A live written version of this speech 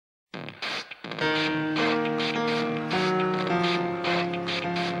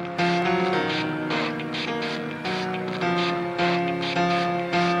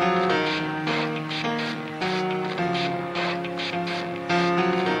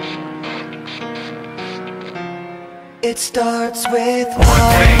It starts with one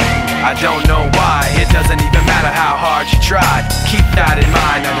thing, I don't know why. It doesn't even matter how hard you tried. Keep that in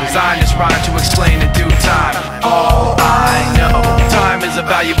mind. I designed this rhyme to explain in due time. All I know, time is a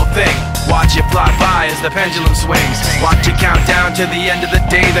valuable thing. Watch it fly by as the pendulum swings. Watch it count down to the end of the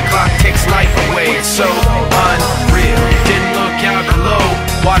day. The clock takes life away. It's so unreal. Didn't look out below.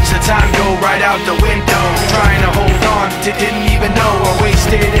 Watch the time go right out the window. Trying to hold on to didn't even know I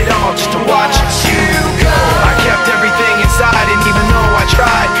wasted it all just to watch you go. I kept everything inside, and even though I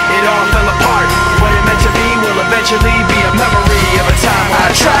tried, it all fell apart. What it meant to be will eventually be a memory of a time when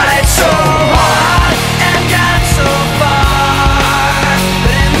I tried so hard and got so far,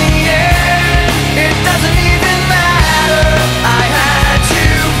 but in the end, it doesn't even matter. I had to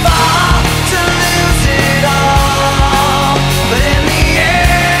fall to lose it all, but in the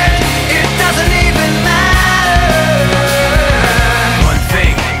end, it doesn't even matter. One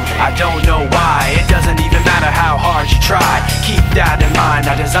thing, I don't know why. It doesn't even matter how hard you try. Keep that in mind.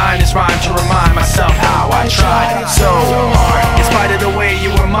 I designed this rhyme to remind myself how I tried so hard. In spite of the way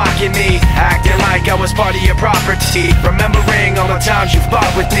you were mocking me, acting like I was part of your property, remembering all the times you fought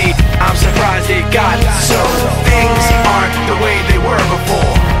with me, I'm surprised it got so. Things aren't the way they were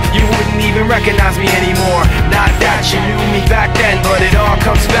before. You wouldn't even recognize me anymore. Not that you knew me back then, but it all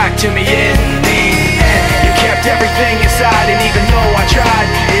comes back to me in the end. You kept everything inside, and even though I tried,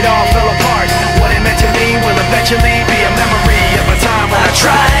 it all fell apart. What it meant to me will eventually be a memory of a time when I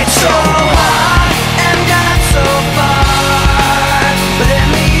tried so hard and got so far, but in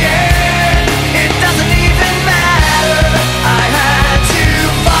the end, it doesn't even matter. I had to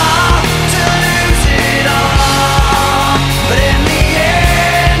fall to lose it all, but in the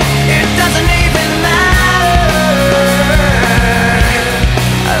end, it doesn't even matter.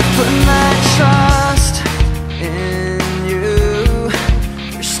 I've put my trust in you,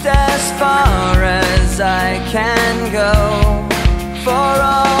 pushed as far as I can go.